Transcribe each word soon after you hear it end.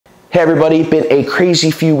Hey everybody, been a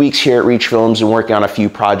crazy few weeks here at Reach Films and working on a few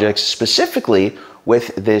projects, specifically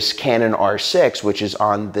with this Canon R6, which is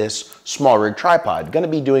on this SmallRig tripod. Gonna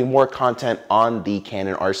be doing more content on the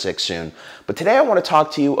Canon R6 soon. But today I wanna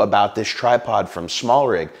talk to you about this tripod from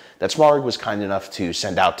SmallRig that SmallRig was kind enough to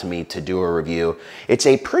send out to me to do a review. It's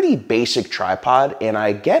a pretty basic tripod, and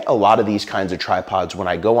I get a lot of these kinds of tripods when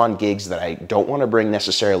I go on gigs that I don't wanna bring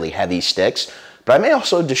necessarily heavy sticks, but I may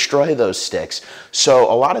also destroy those sticks.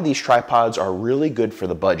 So a lot of these tripods are really good for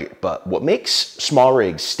the budget, but what makes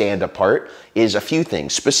SmallRig stand apart is a few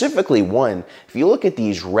things. Specifically, one, if you look at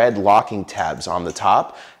these red locking tabs on the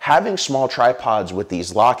top, having small tripods with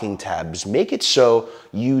these locking tabs make it so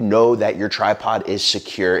you know that your tripod is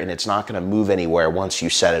secure and it's not gonna move anywhere once you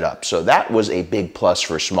set it up. So that was a big plus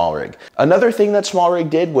for SmallRig. Another thing that SmallRig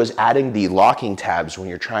did was adding the locking tabs when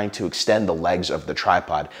you're trying to extend the legs of the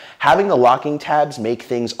tripod. Having the locking tabs make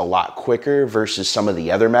things a lot quicker versus some of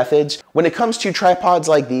the other methods. When it comes to tripods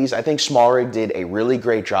like these, I think SmallRig did a really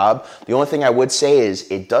great job. The only thing I would say is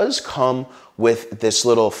it does come with this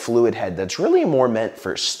little fluid head that's really more meant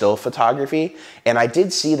for still photography. And I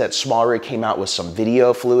did see that SmallRig came out with some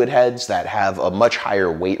video fluid heads that have a much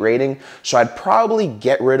higher weight rating. So I'd probably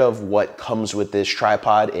get rid of what comes with this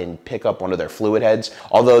tripod and pick up one of their fluid heads.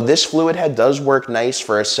 Although this fluid head does work nice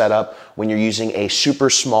for a setup when you're using a super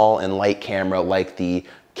small and light camera like the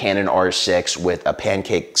Canon R6 with a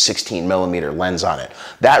pancake 16mm lens on it.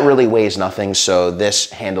 That really weighs nothing, so this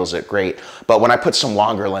handles it great. But when I put some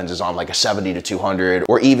longer lenses on, like a 70-200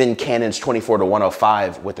 or even Canon's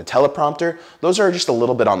 24-105 with the teleprompter, those are just a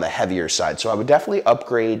little bit on the heavier side. So I would definitely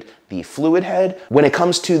upgrade the fluid head. When it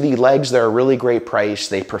comes to the legs, they're a really great price.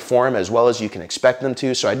 They perform as well as you can expect them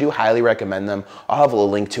to, so I do highly recommend them. I'll have a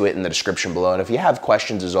link to it in the description below. And if you have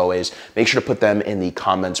questions, as always, make sure to put them in the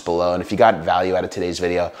comments below. And if you got value out of today's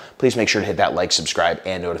video, please make sure to hit that like, subscribe,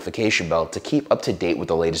 and notification bell to keep up to date with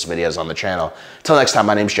the latest videos on the channel. Until next time,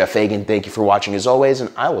 my name is Geoff Fagien. Thank you for watching as always, and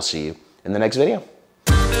I will see you in the next video.